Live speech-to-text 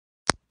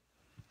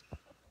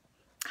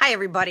Hi,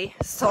 everybody.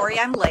 Sorry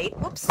I'm late.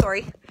 Whoops,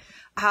 sorry.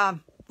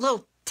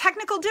 Little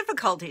technical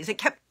difficulties. It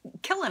kept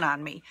killing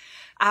on me.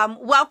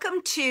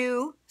 Welcome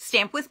to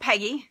Stamp with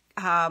Peggy.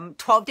 12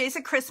 Days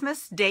of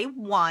Christmas, day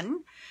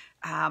 1.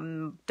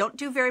 Don't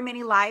do very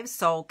many lives,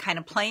 so kind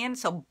of playing,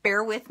 so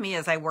bear with me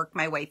as I work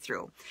my way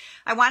through.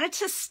 I wanted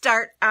to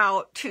start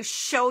out to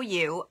show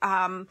you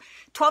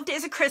 12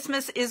 Days of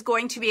Christmas is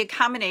going to be a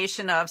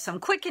combination of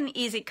some quick and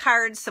easy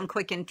cards, some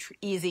quick and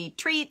easy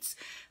treats,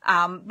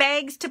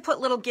 bags to put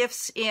little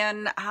gifts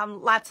in,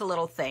 lots of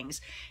little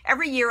things.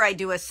 Every year I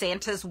do a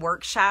Santa's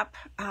workshop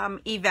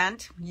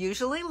event,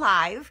 usually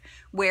live,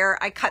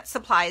 where I cut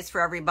supplies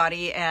for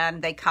everybody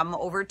and they come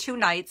over 2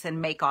 nights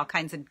and make all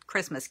kinds of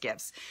Christmas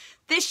gifts.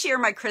 This year,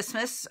 my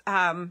Christmas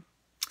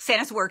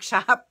Santa's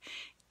workshop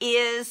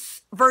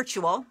is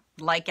virtual,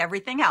 like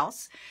everything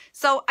else.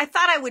 So I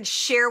thought I would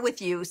share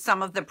with you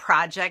some of the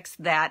projects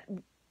that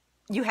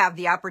you have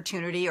the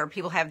opportunity, or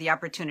people have the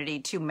opportunity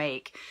to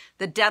make.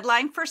 The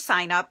deadline for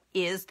sign up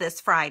is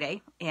this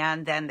Friday,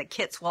 and then the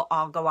kits will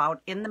all go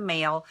out in the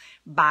mail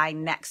by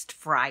next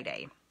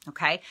Friday.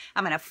 Okay,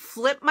 I'm going to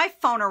flip my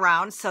phone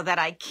around so that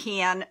I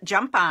can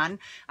jump on.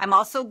 I'm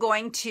also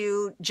going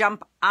to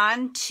jump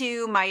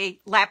onto my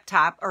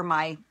laptop or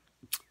my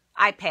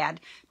iPad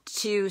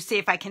to see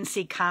if I can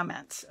see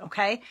comments.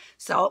 Okay,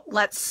 so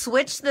let's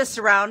switch this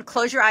around.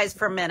 Close your eyes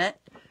for a minute.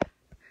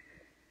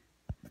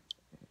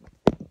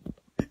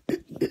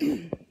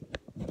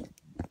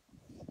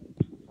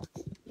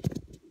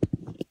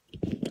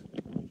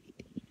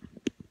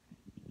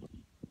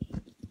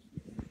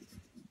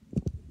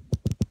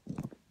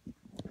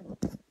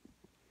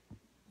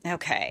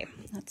 Okay,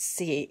 let's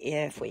see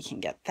if we can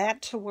get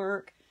that to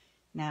work.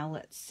 Now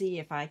let's see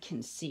if I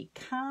can see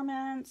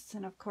comments.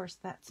 And of course,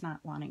 that's not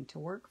wanting to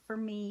work for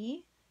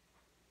me.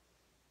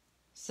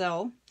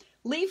 So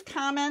leave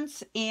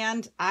comments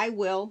and I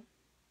will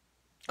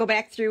go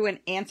back through and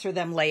answer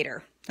them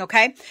later.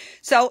 Okay,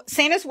 so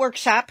Santa's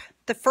Workshop,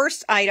 the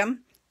first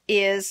item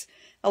is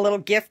a little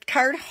gift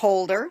card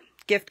holder.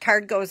 Gift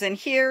card goes in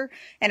here,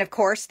 and of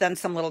course, then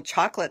some little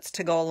chocolates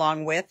to go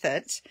along with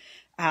it.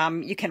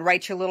 You can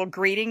write your little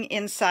greeting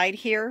inside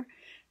here.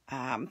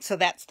 So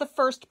that's the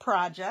first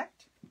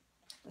project.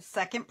 The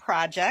second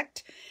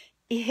project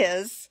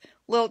is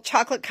little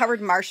chocolate covered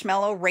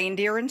marshmallow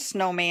reindeer and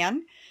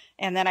snowman.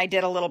 And then I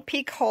did a little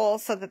peek hole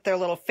so that their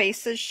little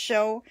faces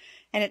show.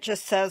 And it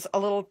just says a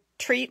little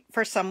treat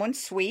for someone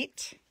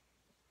sweet.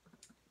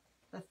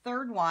 The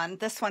third one,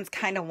 this one's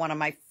kind of one of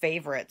my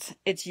favorites.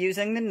 It's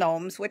using the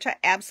gnomes, which I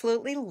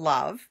absolutely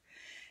love.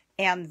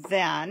 And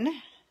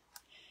then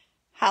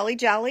Holly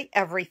Jolly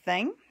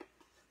Everything.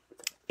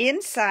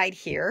 Inside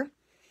here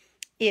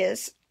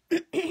is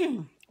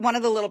one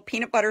of the little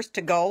peanut butters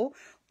to go,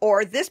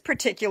 or this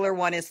particular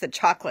one is the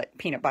chocolate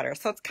peanut butter.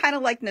 So it's kind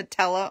of like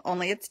Nutella,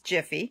 only it's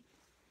Jiffy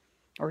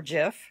or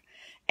Jif.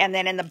 And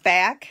then in the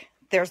back,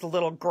 there's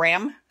little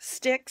graham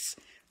sticks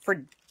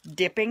for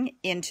dipping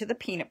into the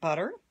peanut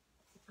butter.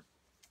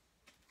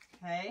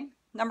 Okay.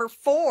 Number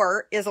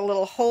 4 is a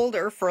little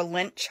holder for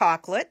Lindt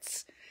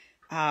chocolates.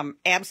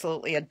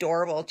 Absolutely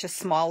adorable, just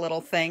small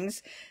little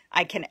things.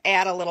 I can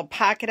add a little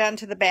pocket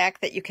onto the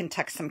back that you can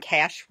tuck some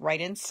cash right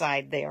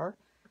inside there.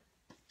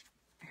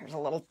 Here's a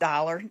little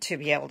dollar to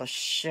be able to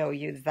show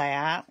you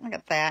that. Look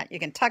at that. You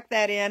can tuck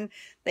that in.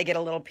 They get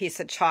a little piece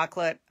of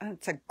chocolate.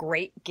 It's a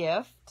great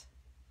gift.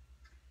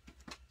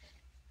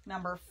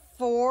 Number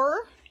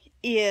 4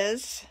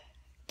 is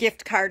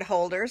gift card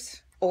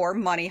holders or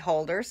money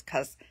holders,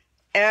 because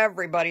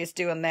everybody's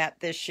doing that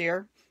this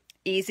year.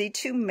 Easy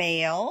to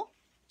mail.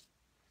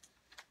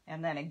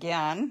 And then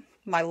again,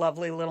 my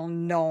lovely little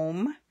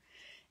gnome,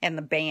 and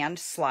the band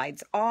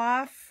slides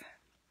off.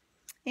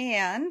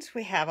 And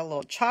we have a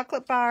little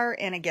chocolate bar,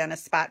 and again, a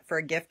spot for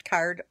a gift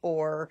card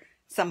or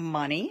some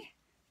money.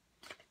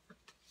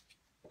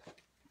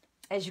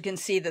 As you can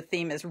see, the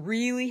theme is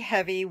really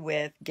heavy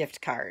with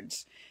gift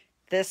cards.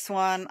 This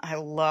one, I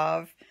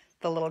love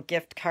the little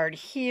gift card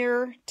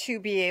here to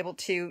be able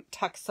to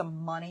tuck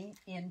some money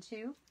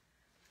into.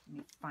 Let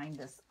me find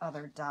this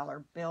other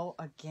dollar bill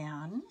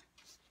again.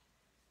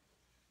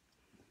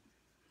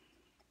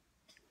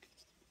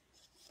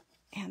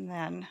 And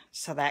then,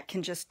 so that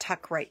can just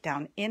tuck right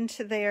down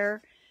into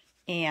there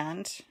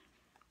and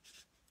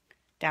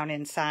down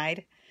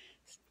inside.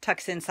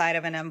 Tucks inside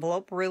of an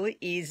envelope, really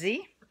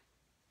easy.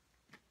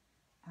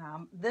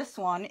 This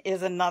one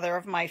is another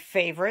of my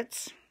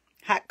favorites.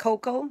 Hot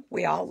cocoa,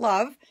 we all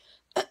love.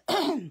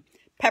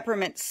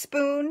 Peppermint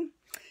spoon.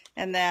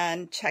 And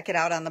then check it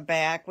out on the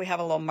back. We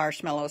have a little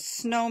marshmallow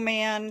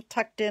snowman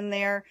tucked in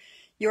there.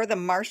 You're the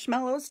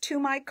marshmallows to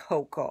my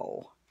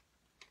cocoa.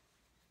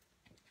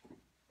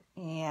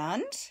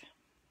 And,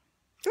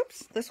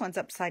 oops, this one's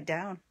upside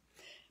down.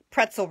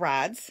 Pretzel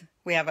rods.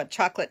 We have a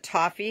chocolate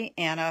toffee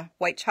and a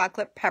white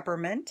chocolate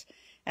peppermint.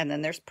 And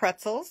then there's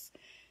pretzels.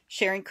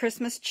 Sharing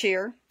Christmas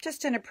cheer,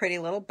 just in a pretty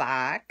little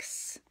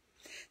box.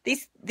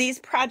 These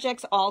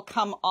projects all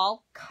come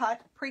all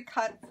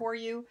pre-cut for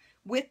you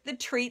with the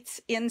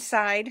treats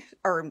inside,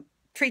 or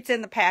treats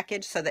in the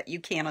package so that you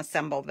can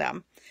assemble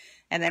them.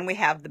 And then we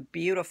have the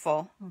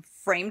beautiful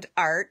framed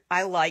art.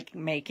 I like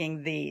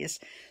making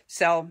these.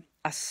 So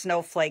a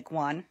snowflake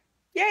one.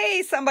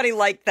 Yay, somebody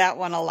liked that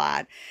one a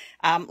lot.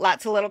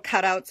 Lots of little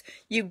cutouts.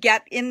 You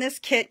get in this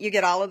kit, you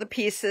get all of the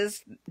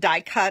pieces,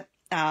 die cut,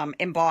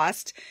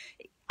 embossed.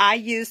 I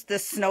used the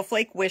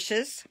Snowflake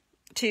Wishes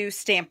to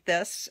stamp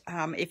this.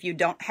 If you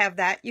don't have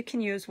that, you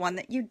can use one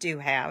that you do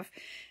have.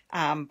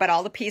 But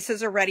all the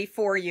pieces are ready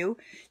for you.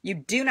 You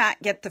do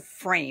not get the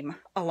frame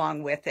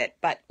along with it,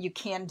 but you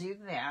can do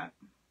that.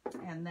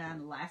 And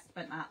then last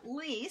but not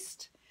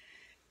least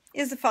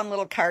is a fun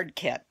little card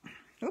kit.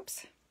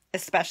 Oops.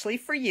 Especially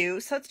for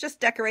you. So it's just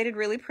decorated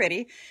really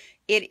pretty.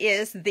 It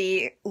is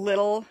the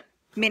little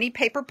mini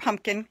paper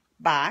pumpkin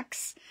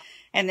box.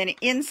 And then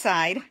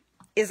inside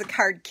is a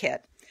card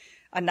kit.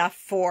 Enough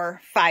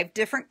for 5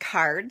 different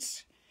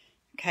cards.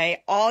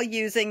 Okay, all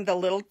using the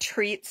Little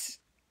Treats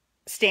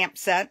stamp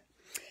set.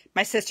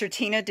 My sister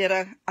Tina did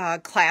a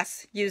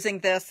class using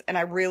this, and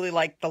I really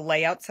like the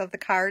layouts of the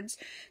cards.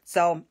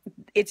 So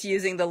it's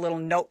using the little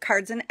note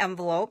cards and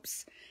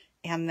envelopes.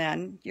 And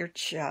then you're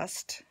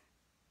just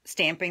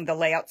stamping. The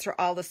layouts are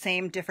all the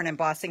same, different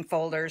embossing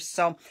folders.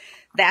 So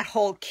that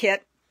whole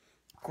kit,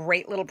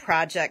 great little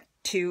project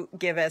to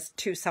give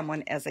to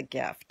someone as a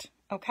gift.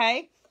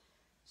 Okay,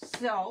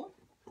 so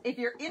if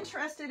you're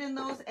interested in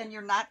those and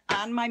you're not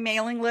on my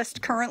mailing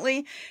list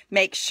currently,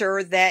 make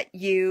sure that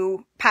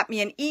you pop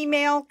me an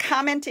email,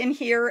 comment in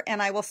here,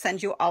 and I will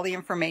send you all the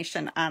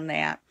information on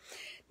that.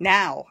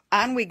 Now,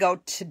 on we go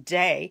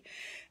today.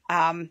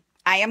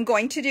 I am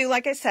going to do,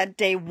 like I said,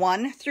 day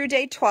 1 through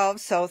day 12,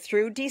 so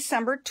through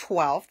December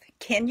 12th.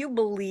 Can you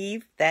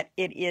believe that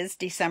it is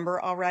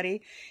December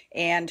already?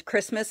 And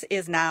Christmas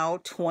is now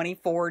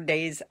 24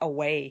 days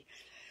away.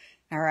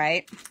 All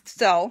right,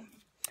 so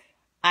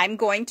I'm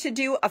going to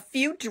do a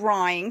few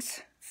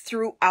drawings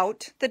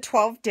throughout the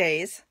 12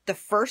 days. The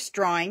first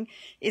drawing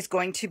is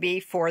going to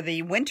be for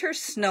the winter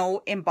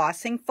snow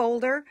embossing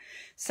folder.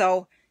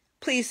 So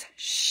please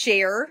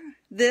share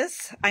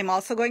this. I'm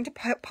also going to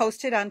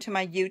post it onto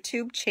my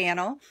YouTube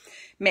channel.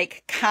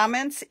 Make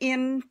comments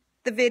in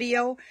the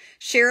video,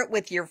 share it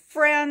with your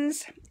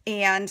friends,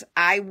 and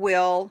I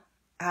will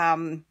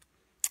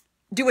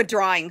do a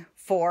drawing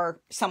for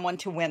someone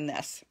to win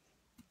this.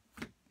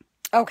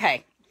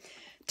 Okay,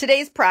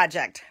 today's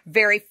project,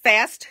 very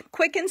fast,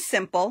 quick, and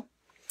simple.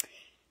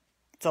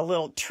 It's a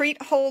little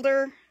treat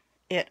holder.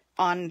 It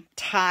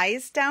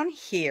unties down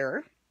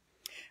here,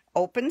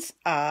 opens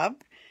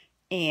up,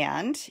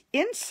 and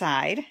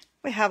inside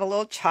we have a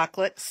little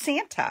chocolate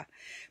Santa.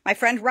 My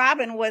friend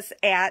Robin was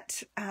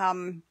at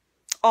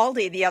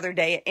Aldi the other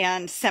day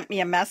and sent me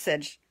a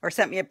message or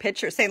sent me a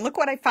picture saying, look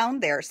what I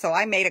found there. So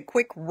I made a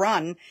quick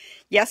run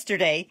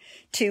yesterday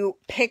to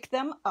pick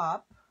them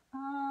up.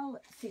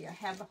 Let's see, I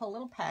have the whole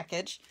little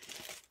package.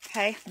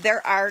 Okay,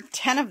 there are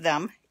 10 of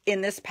them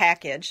in this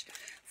package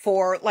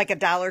for like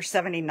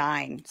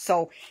 $1.79.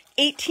 So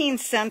 18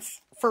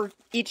 cents for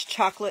each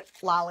chocolate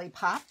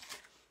lollipop.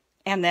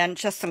 And then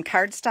just some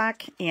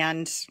cardstock,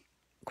 and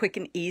quick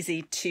and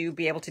easy to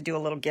be able to do a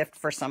little gift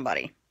for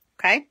somebody.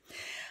 Okay,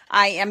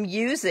 I am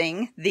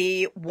using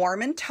the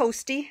Warm and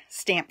Toasty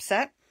Stamp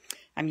Set.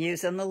 I'm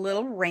using the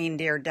little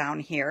reindeer down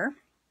here.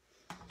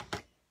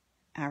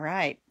 All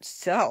right,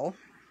 so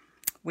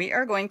we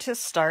are going to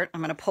start. I'm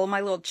going to pull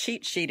my little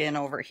cheat sheet in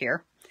over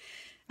here.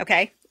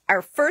 Okay,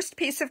 our first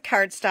piece of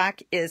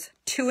cardstock is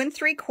 2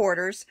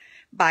 3/4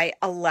 by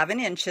 11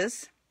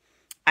 inches.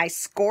 I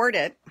scored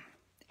it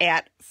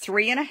at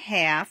 3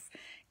 1/2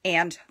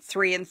 and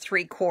 3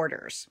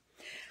 3/4.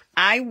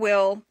 I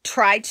will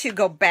try to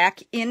go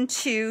back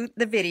into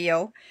the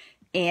video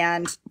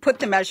and put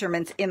the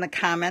measurements in the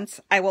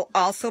comments. I will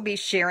also be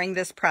sharing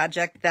this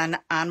project then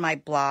on my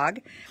blog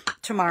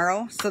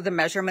tomorrow, so the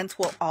measurements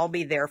will all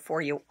be there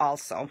for you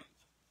also.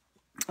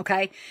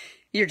 Okay,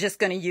 you're just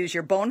going to use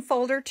your bone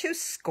folder to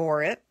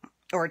score it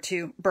or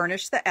to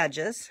burnish the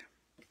edges.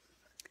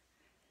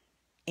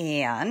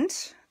 And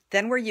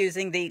then we're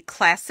using the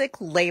classic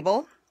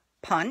label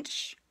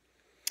punch.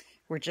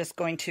 We're just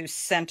going to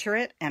center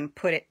it and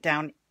put it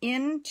down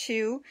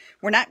into,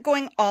 we're not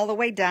going all the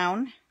way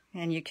down,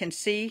 and you can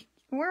see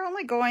we're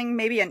only going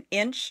maybe an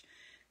inch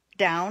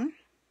down.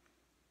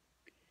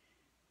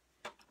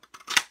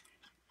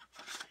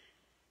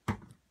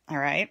 All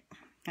right,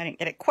 I didn't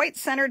get it quite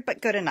centered,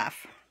 but good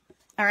enough.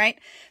 All right,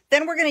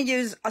 then we're going to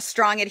use a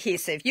strong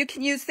adhesive. You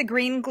can use the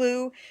green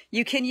glue,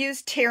 you can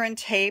use tear and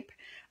tape.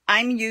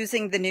 I'm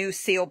using the new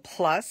Seal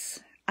Plus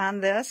on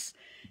this,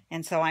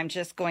 and so I'm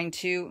just going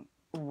to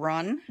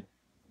run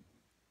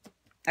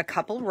a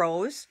couple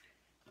rows,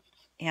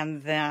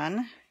 and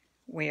then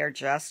we are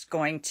just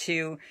going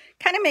to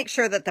kind of make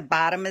sure that the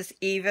bottom is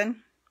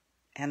even,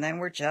 and then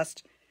we're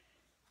just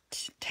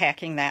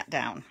tacking that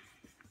down.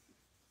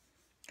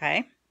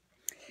 Okay.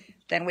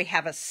 Then we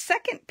have a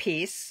second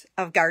piece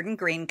of garden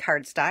green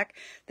cardstock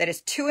that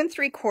is 2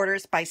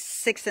 3/4 by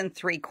 6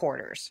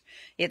 3/4.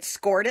 It's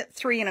scored at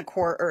 3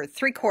 1/4 or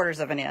 3/4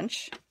 of an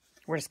inch.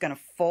 We're just going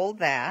to fold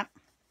that.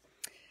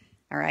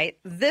 All right,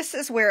 this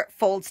is where it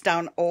folds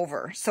down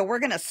over. So we're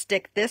going to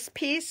stick this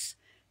piece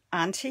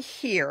onto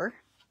here.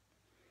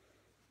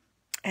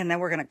 And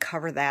then we're going to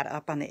cover that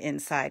up on the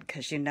inside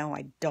because you know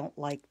I don't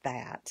like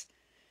that.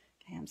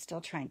 Okay, I'm still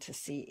trying to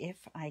see if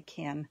I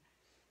can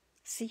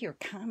see your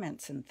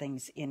comments and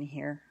things in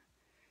here.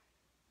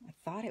 I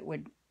thought it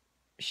would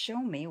show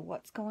me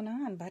what's going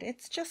on, but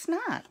it's just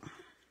not.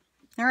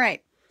 All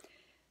right,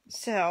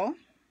 so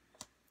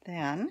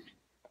then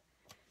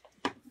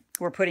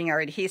we're putting our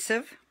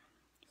adhesive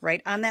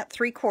right on that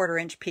 3/4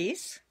 inch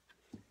piece.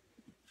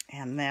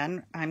 And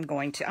then I'm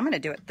going to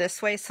do it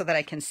this way so that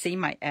I can see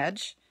my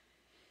edge.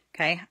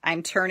 Okay,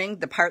 I'm turning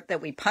the part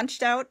that we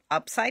punched out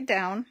upside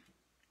down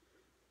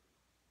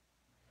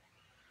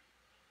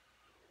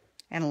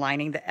and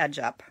lining the edge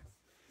up.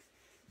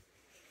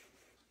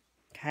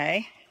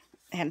 Okay,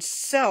 and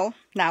so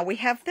now we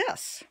have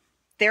this.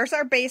 There's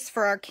our base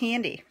for our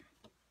candy.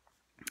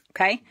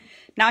 Okay,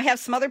 now I have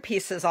some other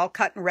pieces all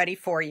cut and ready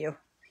for you.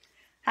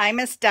 Hi,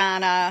 Miss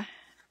Donna.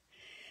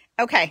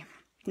 Okay,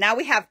 now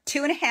we have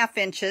 2.5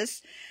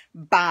 inches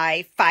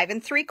by 5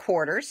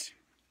 3/4.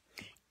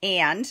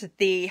 And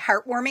the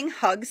Heartwarming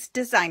Hugs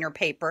designer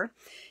paper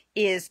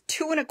is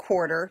 2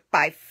 1/4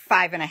 by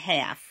 5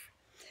 1/2.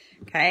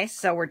 Okay,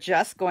 so we're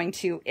just going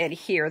to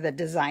adhere the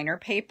designer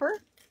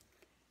paper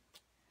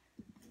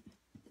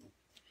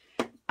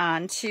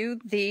onto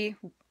the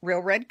Real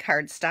Red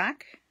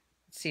cardstock.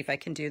 Let's see if I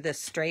can do this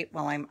straight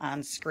while I'm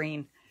on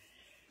screen.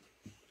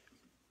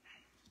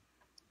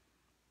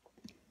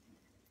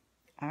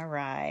 All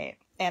right,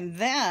 and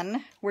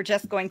then we're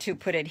just going to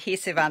put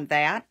adhesive on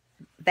that.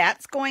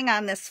 That's going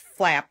on this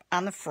flap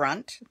on the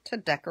front to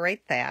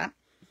decorate that.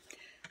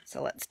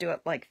 So let's do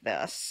it like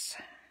this.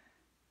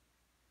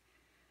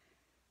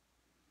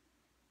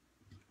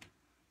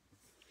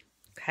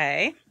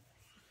 Okay.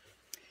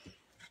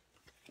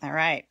 All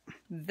right.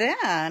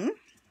 Then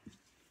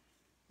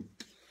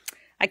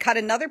I cut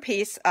another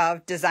piece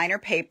of designer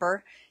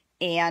paper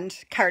and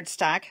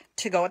cardstock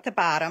to go at the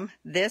bottom.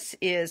 This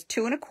is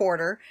 2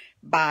 1/4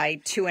 by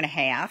 2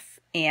 1/2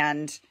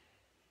 and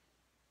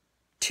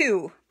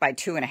 2 by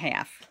 2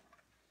 1/2.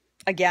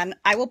 Again,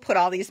 I will put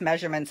all these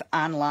measurements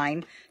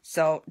online,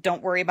 so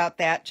don't worry about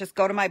that. Just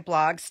go to my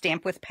blog,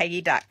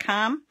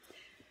 stampwithpeggy.com,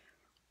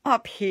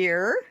 up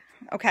here,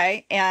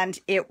 okay, and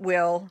it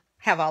will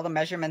have all the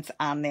measurements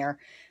on there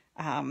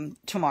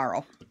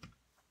tomorrow.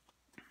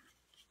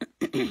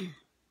 Okay,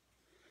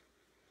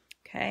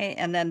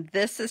 and then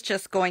this is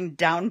just going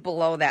down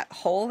below that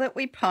hole that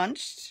we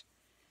punched.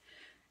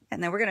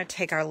 And then we're going to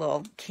take our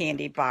little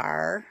candy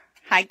bar.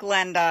 Hi,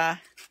 Glenda.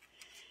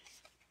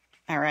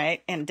 All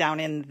right, and down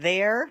in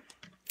there.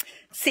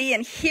 See,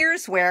 and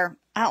here's where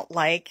I don't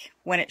like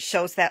when it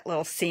shows that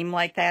little seam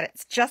like that.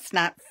 It's just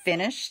not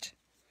finished.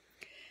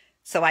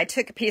 So I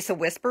took a piece of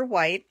Whisper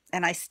White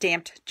and I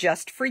stamped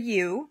Just For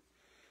You.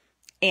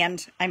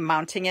 And I'm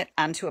mounting it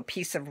onto a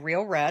piece of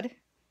Real Red.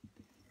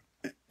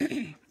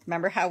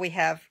 Remember how we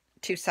have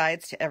 2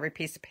 sides to every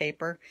piece of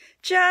paper?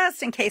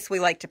 Just in case we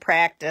like to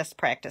practice,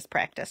 practice,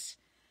 practice.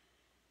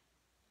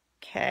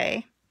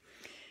 Okay.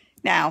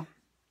 Now,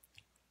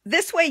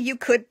 this way you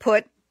could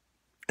put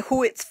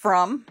who it's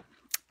from.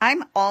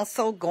 I'm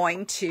also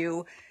going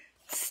to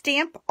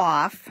stamp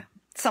off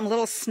some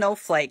little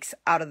snowflakes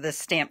out of this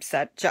stamp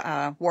set,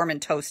 Warm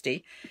and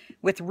Toasty,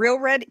 with Real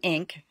Red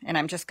ink. And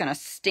I'm just going to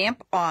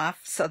stamp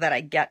off so that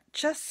I get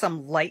just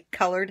some light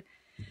colored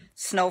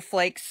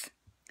snowflakes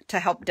to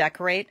help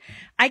decorate.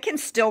 I can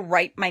still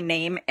write my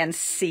name and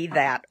see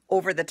that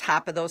over the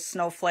top of those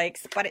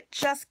snowflakes, but it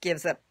just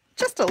gives it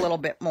just a little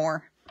bit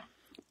more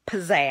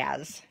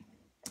pizzazz.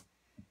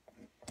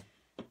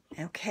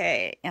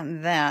 Okay,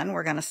 and then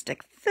we're going to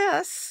stick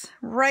this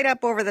right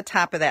up over the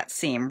top of that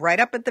seam,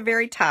 right up at the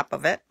very top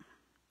of it.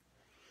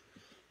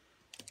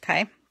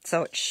 Okay,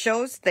 so it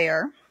shows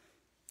there.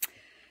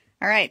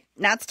 All right,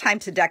 now it's time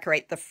to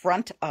decorate the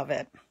front of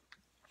it.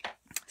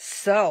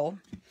 So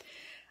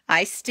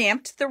I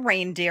stamped the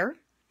reindeer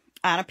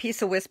on a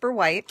piece of Whisper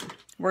White.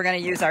 We're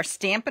going to use our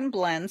Stampin'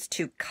 Blends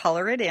to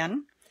color it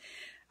in.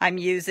 I'm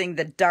using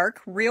the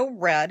dark Real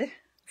Red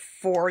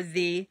for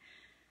the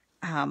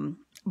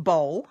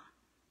bow.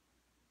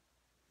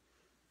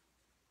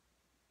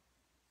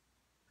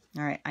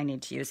 All right, I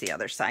need to use the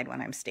other side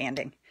when I'm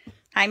standing.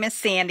 Hi, Miss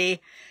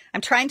Sandy. I'm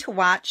trying to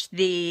watch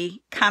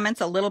the comments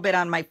a little bit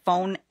on my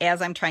phone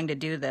as I'm trying to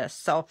do this.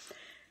 So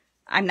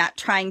I'm not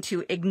trying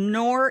to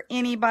ignore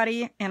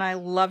anybody, and I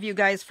love you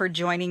guys for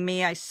joining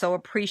me. I so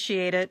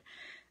appreciate it.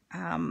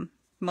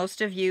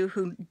 Most of you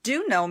who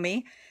do know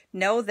me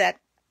know that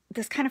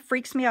this kind of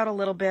freaks me out a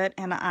little bit,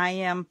 and I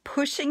am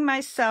pushing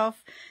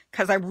myself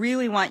because I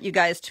really want you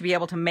guys to be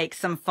able to make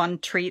some fun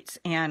treats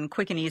and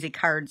quick and easy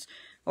cards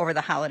over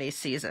the holiday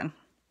season.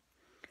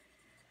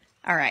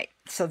 All right,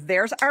 so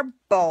there's our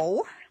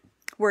bow.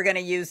 We're going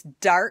to use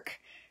dark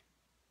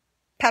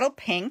petal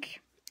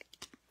pink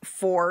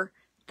for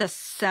the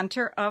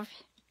center of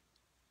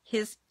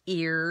his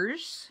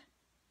ears.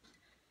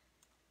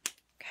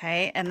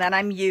 Okay, and then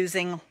I'm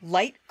using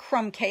light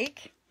crumb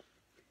cake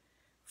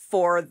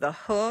for the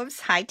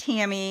hooves. Hi,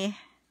 Tammy.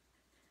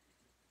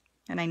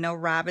 And I know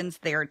Robin's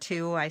there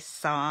too, I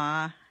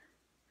saw.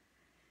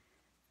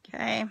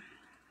 Okay. I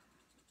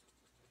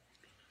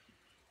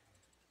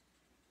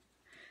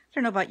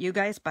don't know about you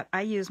guys, but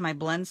I use my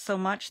blends so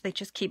much, they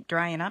just keep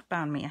drying up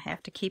on me. I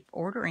have to keep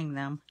ordering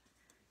them.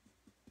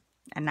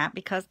 And not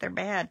because they're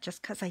bad,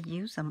 just because I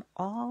use them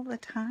all the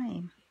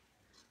time.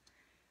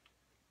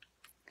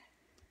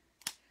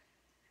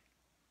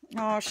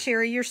 Oh,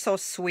 Sherry, you're so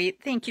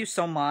sweet. Thank you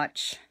so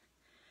much.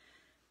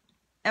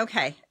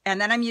 Okay,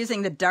 and then I'm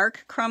using the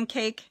dark crumb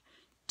cake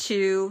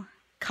to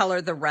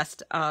color the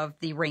rest of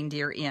the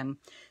reindeer in.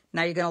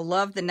 Now you're going to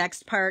love the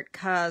next part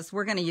because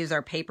we're going to use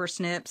our paper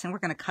snips and we're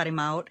going to cut him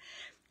out.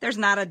 There's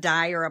not a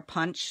die or a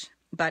punch,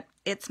 but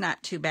it's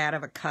not too bad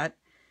of a cut.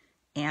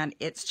 And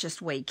it's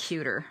just way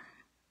cuter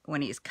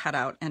when he's cut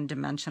out and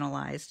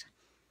dimensionalized.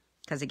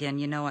 Because again,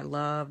 you know I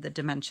love the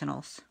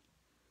dimensionals.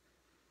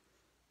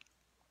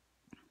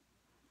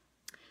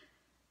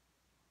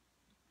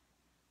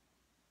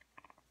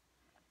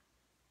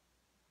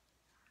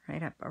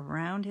 Right up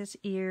around his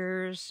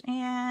ears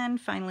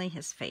and finally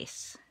his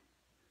face.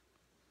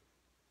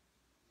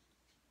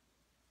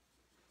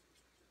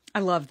 I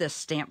love this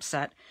stamp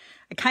set.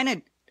 I kind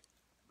of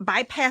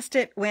bypassed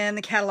it when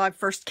the catalog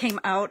first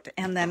came out,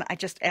 and then I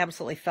just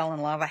absolutely fell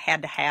in love. I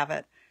had to have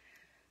it.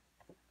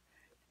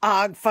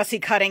 Fussy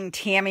cutting,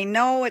 Tammy.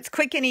 No, it's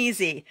quick and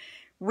easy.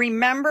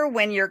 Remember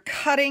when you're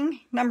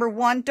cutting, number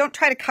one, don't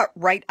try to cut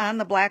right on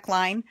the black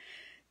line.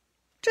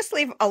 Just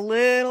leave a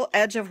little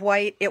edge of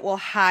white. It will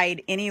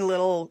hide any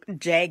little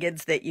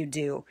jaggeds that you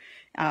do.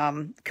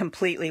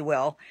 Completely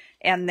will.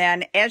 And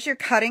then as you're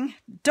cutting,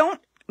 don't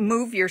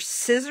move your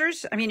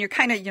scissors. I mean, you're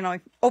kind of, you know,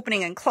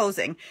 opening and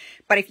closing.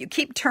 But if you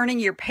keep turning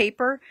your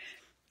paper,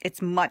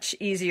 it's much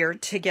easier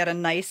to get a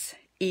nice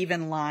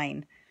even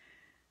line.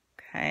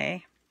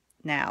 Okay.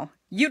 Now,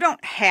 you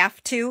don't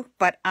have to,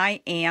 but I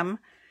am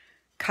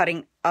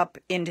cutting up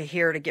into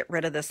here to get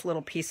rid of this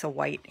little piece of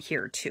white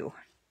here too.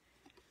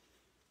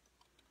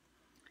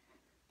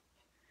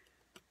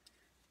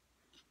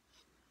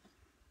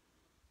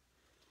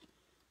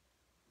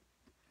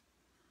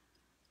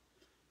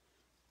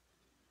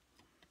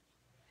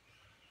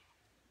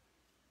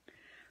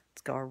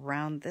 Go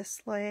around this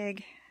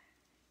leg.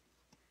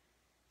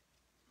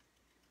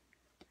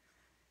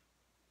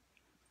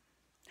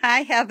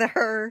 Hi,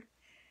 Heather.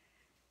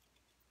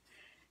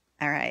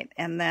 All right,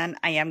 and then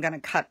I am going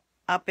to cut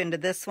up into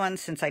this one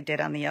since I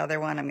did on the other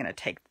one. I'm going to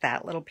take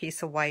that little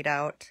piece of white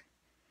out.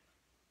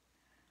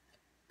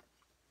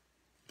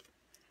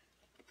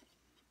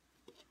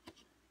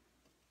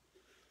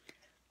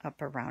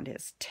 Up around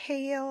his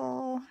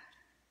tail.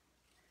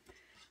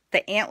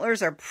 The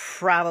antlers are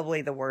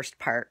probably the worst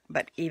part,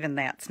 but even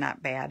that's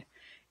not bad.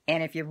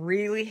 And if you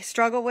really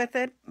struggle with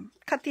it,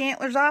 cut the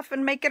antlers off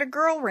and make it a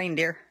girl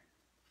reindeer.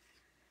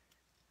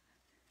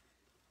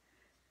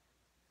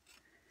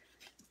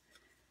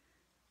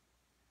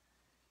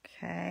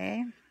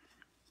 Okay.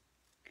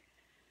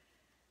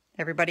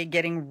 Everybody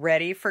getting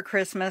ready for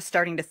Christmas,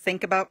 starting to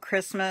think about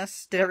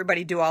Christmas. Did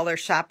everybody do all their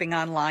shopping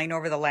online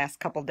over the last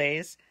couple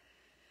days?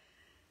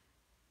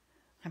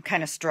 I'm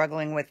kind of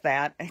struggling with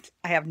that.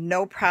 I have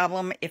no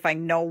problem if I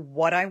know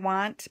what I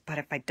want, but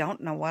if I don't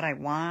know what I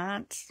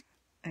want,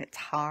 it's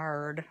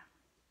hard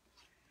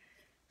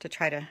to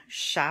try to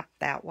shop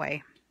that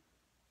way.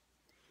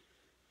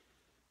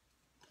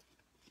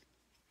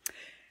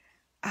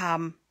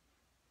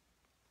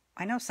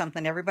 I know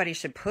something everybody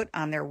should put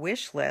on their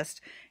wish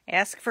list.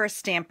 Ask for a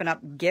Stampin'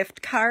 Up!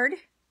 Gift card,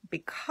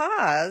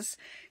 because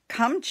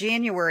come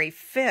January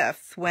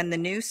 5th, when the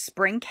new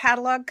spring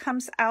catalog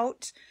comes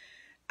out,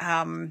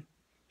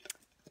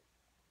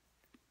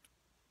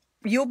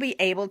 you'll be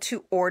able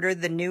to order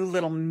the new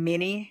little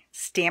mini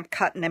stamp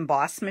cut and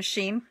emboss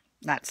machine.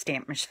 Not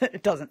stamp machine,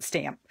 it doesn't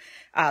stamp.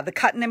 The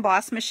cut and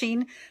emboss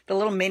machine, the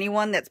little mini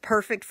one that's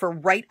perfect for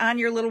right on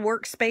your little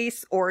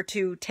workspace or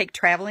to take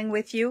traveling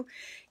with you.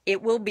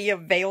 It will be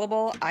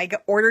available. I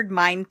ordered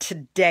mine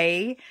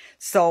today.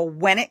 So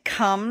when it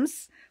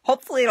comes,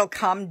 hopefully it'll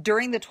come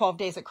during the 12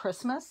 days of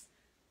Christmas,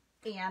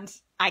 and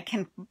I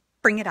can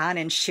bring it on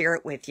and share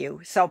it with you.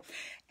 So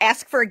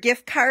ask for a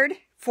gift card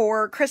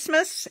for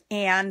Christmas,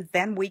 and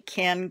then we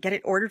can get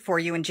it ordered for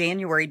you in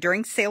January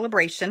during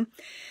celebration.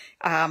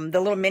 The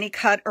little mini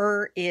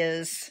cutter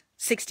is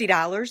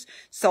 $60,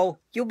 so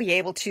you'll be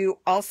able to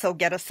also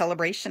get a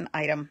celebration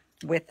item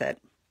with it.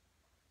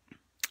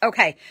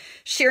 Okay,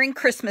 sharing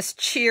Christmas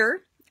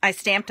cheer. I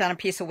stamped on a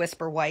piece of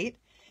Whisper White,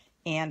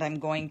 and I'm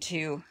going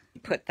to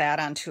put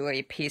that onto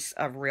a piece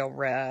of Real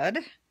Red.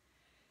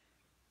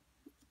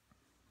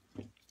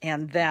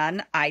 And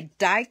then I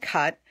die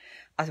cut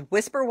a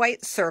Whisper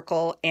White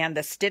circle and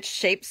the stitch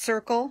shaped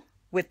circle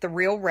with the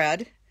Real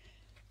Red.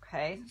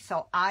 Okay,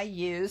 so I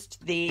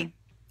used the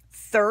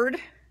 3rd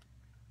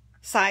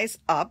size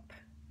up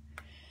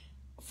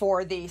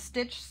for the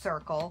stitch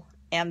circle,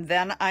 and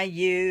then I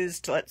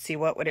used, let's see,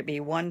 what would it be?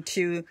 1,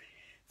 2,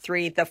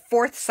 3, the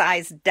 4th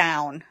size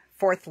down,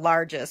 4th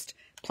largest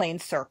plain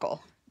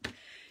circle.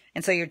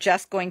 And so you're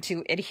just going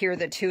to adhere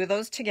the two of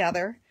those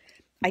together.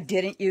 I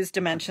didn't use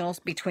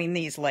dimensionals between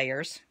these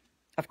layers.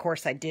 Of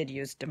course, I did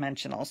use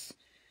dimensionals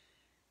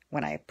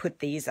when I put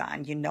these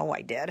on. You know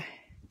I did.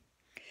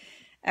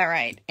 All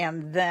right,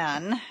 and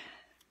then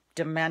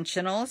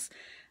dimensionals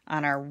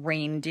on our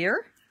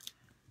reindeer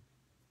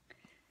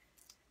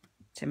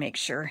to make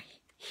sure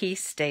he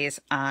stays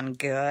on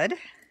good.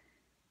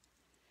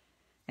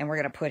 And we're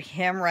going to put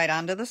him right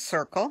onto the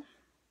circle.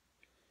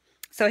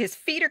 So his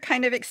feet are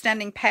kind of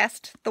extending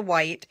past the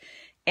white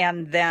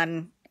and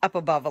then up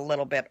above a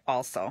little bit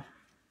also.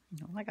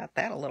 Well, I got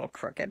that a little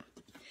crooked.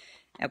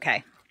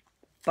 Okay,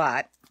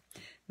 but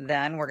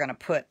then we're going to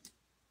put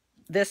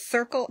this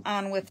circle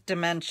on with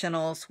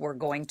dimensionals. We're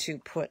going to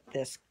put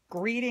this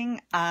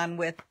greeting on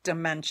with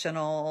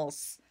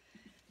dimensionals.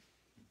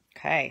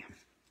 Okay.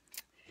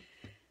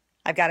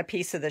 I've got a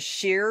piece of the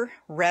sheer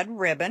red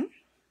ribbon.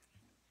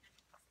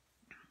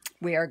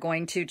 We are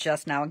going to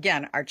just now,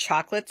 again, our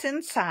chocolate's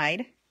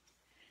inside.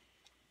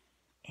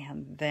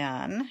 And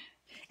then,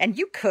 and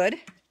you could,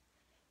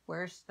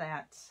 where's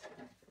that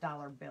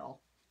dollar bill?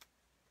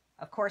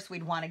 Of course,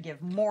 we'd want to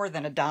give more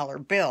than a dollar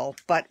bill,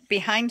 but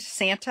behind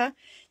Santa,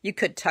 you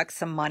could tuck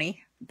some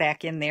money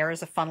back in there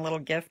as a fun little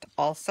gift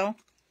also.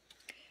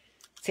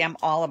 See, I'm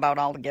all about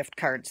all the gift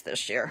cards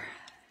this year.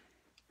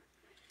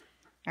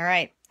 All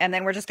right, and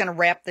then we're just going to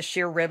wrap the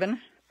sheer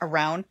ribbon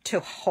around to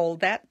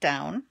hold that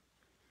down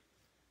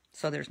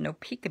so there's no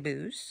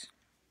peekaboos.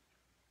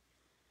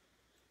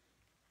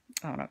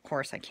 Oh, and of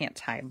course, I can't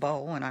tie a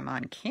bow when I'm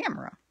on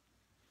camera.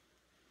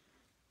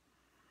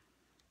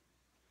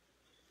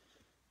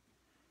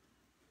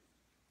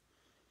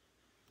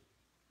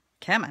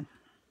 Come on.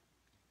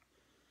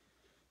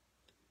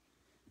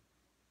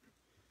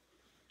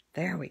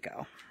 There we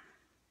go.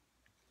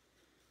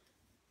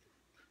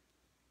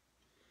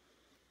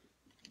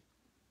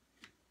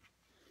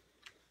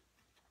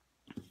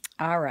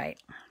 All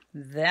right,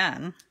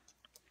 then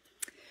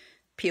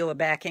peel the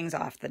backings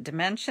off the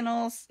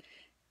dimensionals,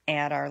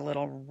 add our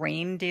little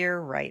reindeer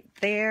right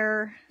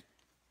there,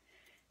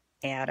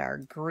 add our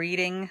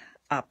greeting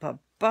up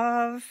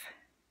above,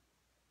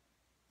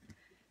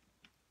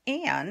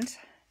 and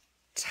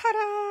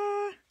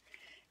ta-da!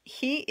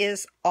 He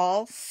is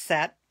all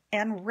set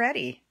and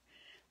ready.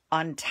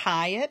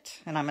 Untie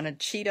it, and I'm going to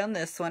cheat on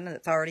this one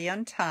that's already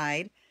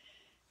untied,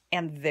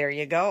 and there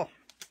you go.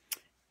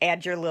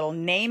 Add your little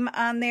name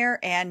on there,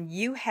 and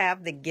you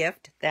have the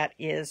gift that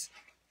is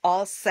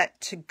all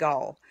set to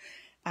go.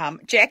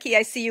 Jackie,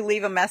 I see you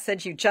leave a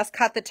message. You just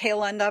caught the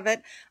tail end of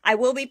it. I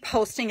will be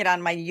posting it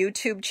on my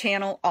YouTube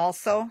channel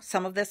also.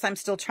 Some of this I'm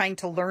still trying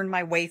to learn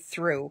my way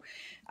through.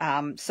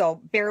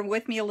 So bear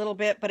with me a little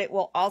bit, but it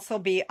will also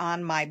be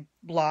on my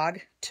blog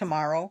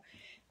tomorrow.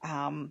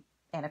 And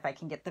if I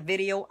can get the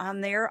video on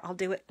there, I'll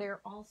do it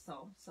there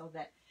also so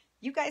that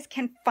you guys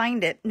can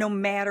find it no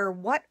matter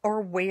what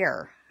or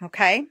where,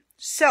 okay?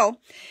 So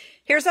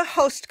here's a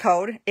host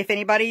code. If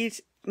anybody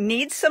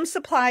needs some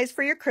supplies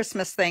for your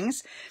Christmas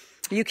things,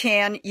 you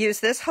can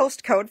use this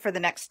host code for the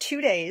next 2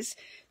 days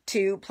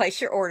to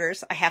place your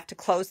orders. I have to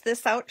close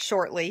this out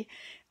shortly.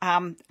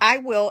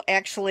 I will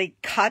actually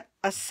cut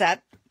a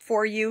set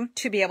for you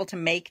to be able to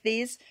make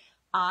these.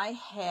 I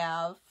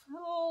have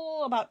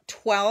about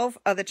 12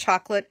 of the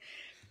chocolate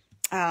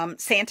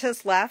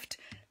Santas left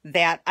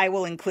that I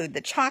will include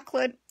the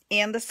chocolate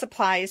and the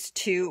supplies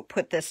to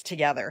put this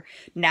together.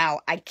 Now,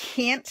 I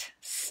can't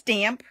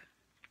stamp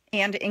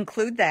and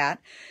include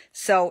that.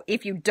 So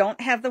if you don't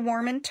have the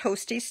Warm and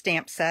Toasty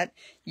Stamp Set,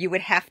 you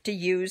would have to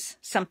use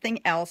something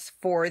else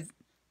for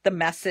the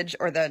message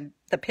or the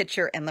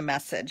picture and the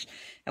message.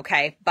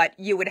 Okay, but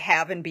you would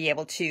have and be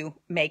able to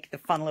make the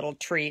fun little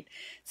treat.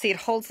 See, it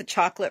holds the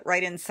chocolate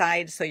right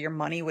inside, so your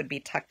money would be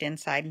tucked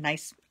inside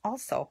nice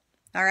also.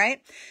 All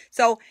right,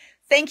 so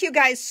thank you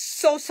guys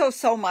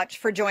so much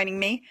for joining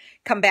me.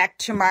 Come back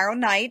tomorrow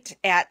night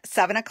at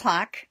 7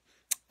 o'clock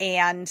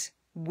and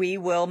we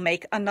will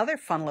make another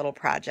fun little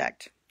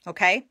project.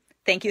 Okay,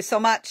 thank you so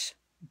much.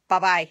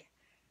 Bye-bye.